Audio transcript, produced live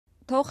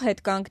թող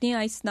հետ կանգնի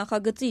այս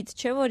նախագծից,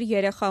 չէ որ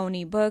երեխա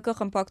ունի։ ԲՀԿ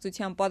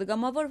խմբակցության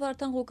падգամավոր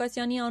Վարդան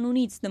Ղուկասյանի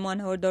անունից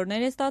նման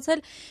հորդորներ է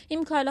ստացել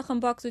Իմ քայլը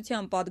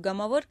խմբակցության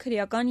падգամավոր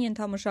քրեական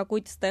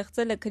ենթամշակույթ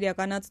ստեղծել է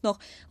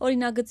քրեականացնող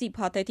օրինագծի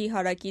փաթեթի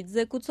հարակից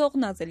զեկուցող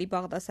Նազելի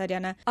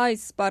Բաղդասարյանը։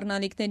 Այս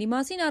սպառնալիքների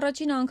մասին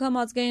առաջին անգամ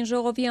ազգային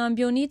ժողովի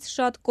ամբիոնից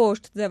շատ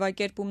կոշտ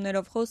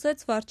ձևակերպումներով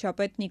խոսեց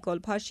վարչապետ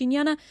Նիկոլ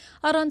Փաշինյանը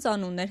առանց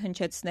անուններ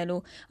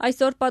հնչեցնելու։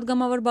 Այսօր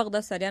падգամավոր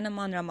Բաղդասարյանը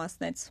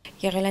մանրամասնեց։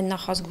 Եղել են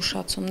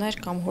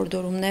նախազգուշացումներ կամ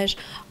հորդորումներ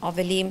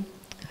ավելի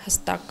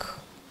հստակ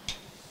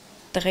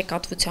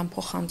տեղեկատվության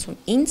փոխանցում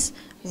ինձ,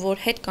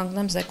 որ հետ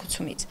կանգնեմ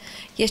զեկուցումից։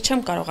 Ես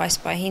չեմ կարող այս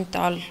պահին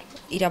տալ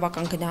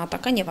իրավական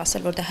գնահատական եւ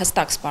ասել, որ դա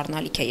հստակ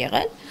սպառնալիք է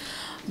եղել,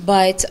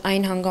 բայց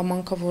այն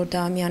հանգամանքը, որ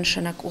դա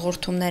միանշանակ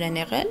ուղղորդումներ են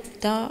եղել,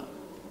 դա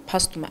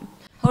փաստում եմ։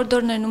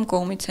 Հորդորներն ում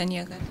կողմից են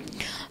եղել։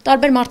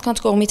 Տարբեր մարդկանց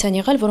կողմից են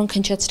եղել, որոնք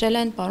հնչեցրել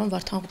են պարոն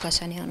Վարդան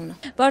Ղուկասյանի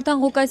անունը։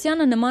 Վարդան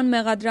Ղուկասյանը նման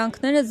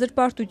մեղադրանքները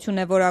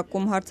զրպարտություն է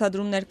որակում,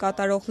 հարցադրումներ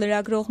կատարող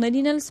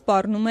լրագրողներին էլ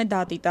սպառնում է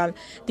դատի տալ։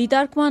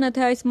 Դիտարկմանը,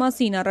 թե այս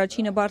մասին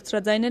առաջինը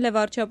բարձրաձայնել է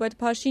վարչապետ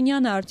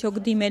Փաշինյանը,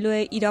 արդյոք դիմելու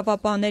է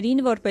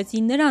իրավապաներին,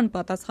 որպեսզի նրան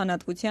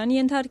պատասխանատվության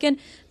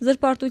ենթարկեն,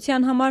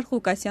 զրպարտության համար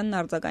Ղուկասյանն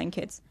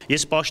արձագանքեց։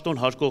 Ես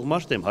պաշտոն հարկող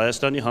մարդ եմ,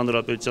 Հայաստանի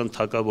Հանրապետության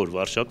թագավոր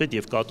վարչապետ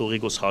եւ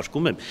կատողիկոս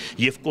հարկում եմ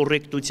եւ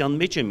կոռեկտության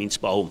մեջ եմ ինձ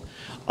պահում։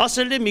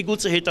 Ասել է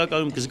միգուցե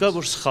հետագայում կզգա,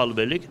 որ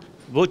սխալվել եք,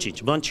 ոչինչ,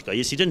 բան չկա,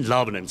 ես իրեն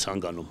լավն եմ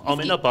ցանկանում,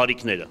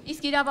 ամենաբարիքները։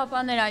 Իսկ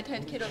իրավապանները այդ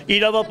հետքերով։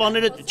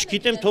 Իրավապանները,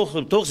 չգիտեմ,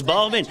 թող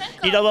զբաղվեն,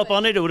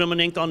 իրավապանները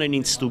ուրեմն այնքան են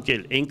ինձ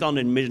ստուգել,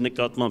 այնքան են մեր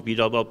նկատմամբ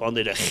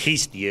իրավապանները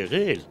խիստ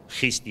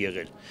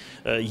եղել։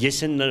 Ես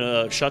են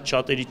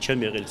շատ-շատերից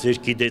չեմ եղել, ձեր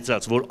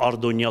գիտեցած, որ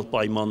արտոնյալ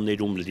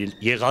պայմաններում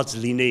եղած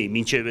լինեի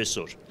մինչև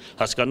այսօր։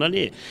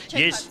 Հասկանալի է։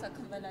 Ես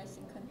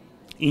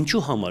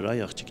ինչու համար այ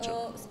աղջիկ ջան։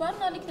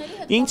 Սպառնալիքների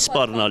հետ։ Ինչ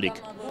սպառնալիք։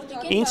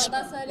 Ինչ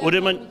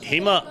ուրեմն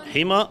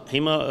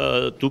հիմա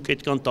դուք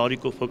այդքան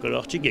տարիքով փոքր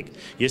աղջիկ եք,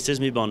 ես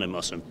ձեզ մի բան եմ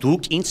ասում,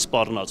 դուք ինձ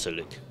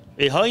սպառնացել եք։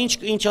 Հա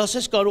ինչ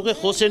ասես կարող է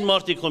խոսեն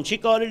մարդիկ, չի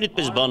կարելի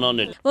այդպես բան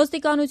անել։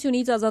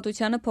 Ոստիկանությունից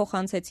Ազատությանը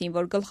փոխանցեցին,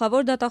 որ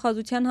գլխավոր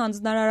դատախազության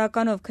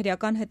հանձնարարականով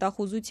քրեական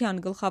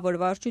հետախուզության գլխավոր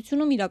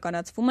վարչությունում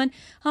իրականացվում են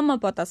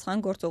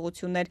համապատասխան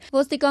գործողություններ։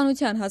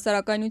 Ոստիկանության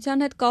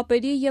հասարակայնության հետ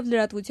կապերի եւ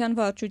լրատվության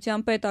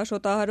վարչության պետ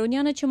Աշոտ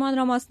Ահարոնյանը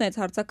չմանրամասնեց,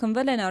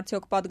 հարցաքննվել են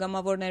արդյոք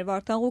падգամավորներ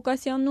Վարդան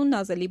Ղուկասյանն ու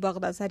Նազելի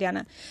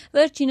Բաղդասարյանը։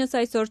 Վերջինս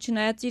այսօր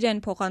չնայած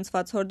իրեն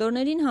փոխանցված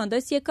հորդորներին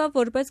հանդես եկավ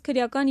որպես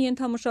քրեական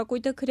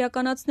ենթամշակույթը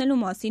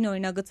քրեականացնելու մասին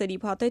օրինագծերի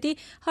փաթեթի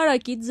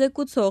հարակից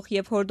զեկուցող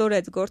եւ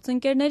հորդորեց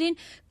գործընկերներին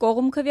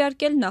կողմ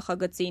քվեարկել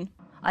նախագծին։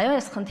 Այո,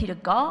 այս խնդիրը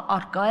կա,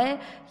 արկա է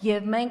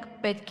եւ մենք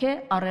պետք է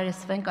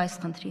առերեսվենք այս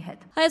խնդրի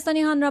հետ։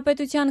 Հայաստանի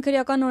Հանրապետության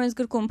քրեական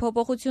օրենսգրքում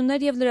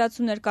փոփոխություններ եւ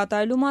լրացումներ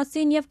կատարելու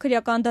մասին եւ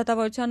քրեական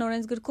դատավարության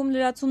օրենսգրքում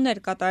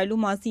լրացումներ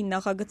կատարելու մասին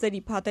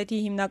նախագծերի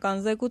փաթեթի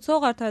հիմնական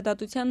զեկուցող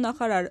արտահայտության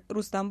նախարար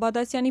Ռուստամ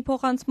Բադասյանի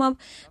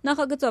փոխանցմամբ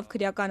նախագծով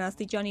քրեական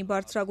աստիճանի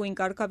բարձրագույն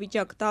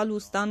կարգավիճակ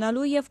տալու,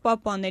 ստանալու եւ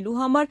պահպանելու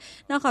համար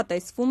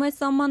նախատեսվում է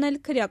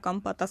սահմանել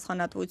քրեական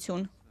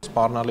պատասխանատվություն։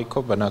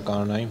 Սպառնալիքով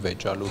բնականonային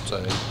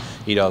վեճալուծել,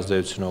 իր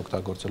ազդեցությունը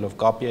օգտագործելով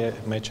կապի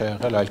մեջ է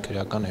եղել այլ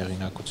քրեական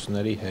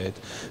հեղինակությունների հետ,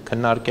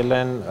 քննարկել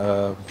են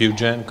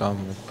բյուջեն կամ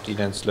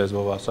իրենց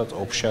լեզվով ասած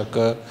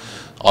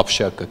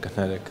ապշակը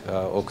կներեք,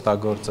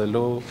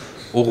 օգտագործելու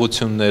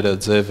ուղղությունները,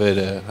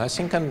 ձևերը,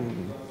 այսինքն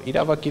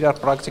իրավակ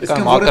իրար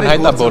պրակտիկայում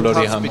ակնհայտ է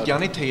բոլորի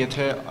համար։ Թե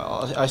եթե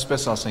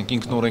այսպես ասենք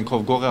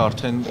ինքնօրենքով գող է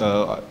արդեն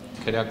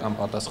քրեական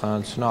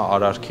պատասխանատվությունը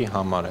արարքի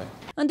համար է։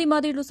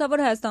 Ընդդիմադիր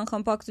Լուսավոր Հայաստան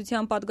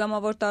խմբակցության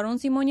падգամավոր Տարոն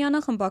Սիմոնյանը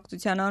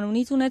խմբակցության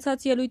անունից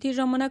ունեցած ելույթի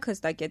ժամանակ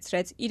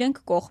հստակեցրեց. իրենք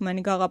կողմ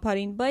են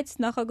գաղափարին, բայց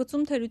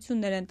նախագծում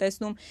թերություններ են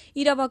տեսնում,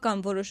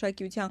 իրավական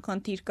որոշակիության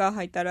խնդիր կա,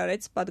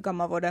 հայտարարեց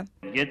падգամավորը։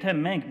 Եթե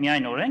մենք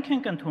միայն օրենք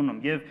ենք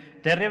ընդունում եւ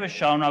դեռևս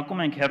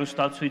շարունակում ենք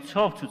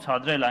հեռուստացույցով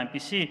ցուցադրել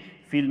այնպիսի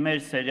ֆիլմեր,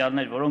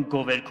 սերիալներ, որոնք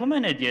գովերքում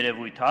են այդ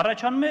երևույթը,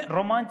 առաջանում է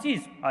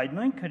ռոմանտիզմ այդ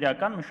նույն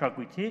քրեական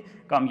մշակույթի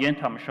կամ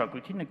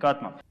ենթամշակույթի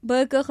նկատմամբ։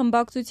 ԲՀԿ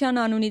խմբակցության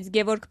անունից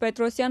Գևորգ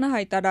Պետրոսյանը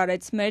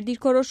հայտարարեց. մեր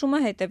դիրքորոշումը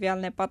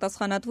հետևյալն է՝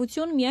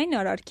 պատասխանատվություն միայն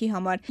արարքի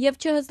համար եւ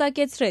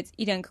չհստակեցրեց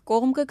իրենք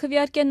կողմ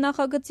կքվեարկեն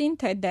նախագծին,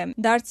 թե դեմ։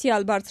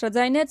 Դարձյալ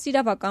բարձրաձայնեց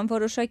իրավական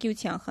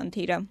որոշակիության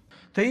խնդիրը։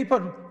 Թե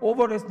իբր ով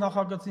որ այս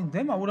նախագծին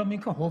դեմ է, ուրեմն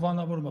ինքը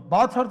հովանավորում է։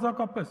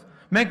 Բացարձակապես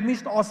մենք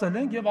միշտ ասել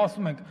ենք եւ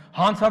ասում ենք,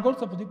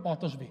 հանցագործը պետք է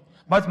պատժվի,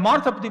 բայց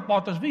մարդը պետք է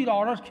պատժվի իր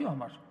արարքի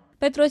համար։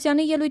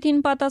 Պետրոսյանի ելույթին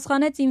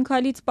պատասխանեց Իմ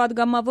քայլից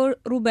падգամավոր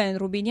Ռուբեն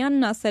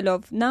Ռուբինյանն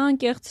ասելով. նա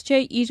անկեղծ չէ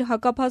իր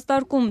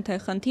հակափաստարկում, թե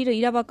խնդիրը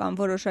իրավական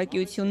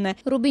որոշակիությունն է։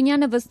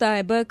 Ռուբինյանը վստահ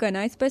է ԲՀԿ-ն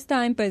այսպես թե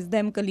այնպես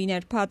դեմ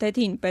կլիներ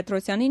փաթեթին։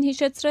 Պետրոսյանին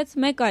հիշեցրեց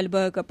մեկ այլ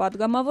ԲՀԿ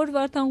падգամավոր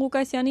Վարդան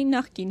Ղուկասյանի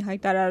նախկին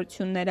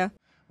հայտարարությունները։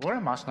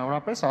 Որը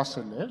մասնավորապես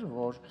ասել էր,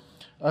 որ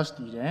ըստ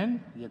իրեն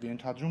եւ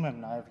ենթադրում եմ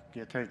նաեւ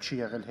եթե չի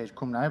եղել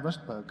հերքում նաեւ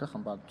ըստ ԲՀԿ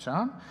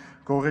խմբակցության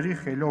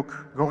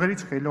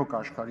գողերից խելոք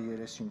աշխարհի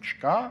երեսին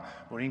չկա,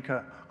 որ ինքը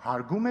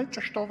հարգում է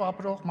ճշտով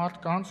ապրող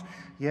մարդկանց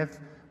եւ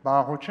բա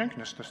հո չենք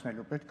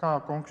նստեցնելու, պետք է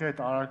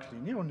կոնկրետ արարք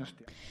լինի, որ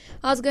նստի։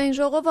 Ազգային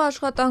ժողովը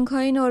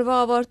աշխատանքային օրվա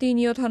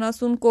ավարտին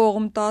 70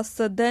 կողմ 10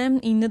 դեմ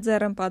 9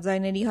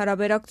 ձեռնպատձայների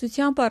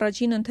հարաբերակցությամբ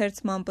առաջին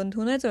ընթերցմամբ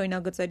ընդունեց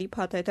օրինագծերի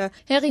փաթեթը։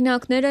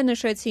 Հեղինակները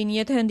նշեցին,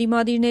 եթե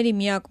ընդդիմադիրների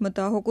միակ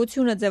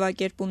մտահոգությունը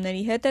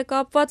ձևակերպումների հետ է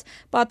կապված,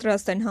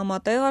 պատրաստ են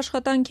համատեղ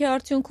աշխատանքի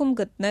արդյունքում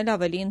գտնել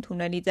ավելի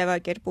ընդունելի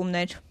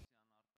ձևակերպումներ։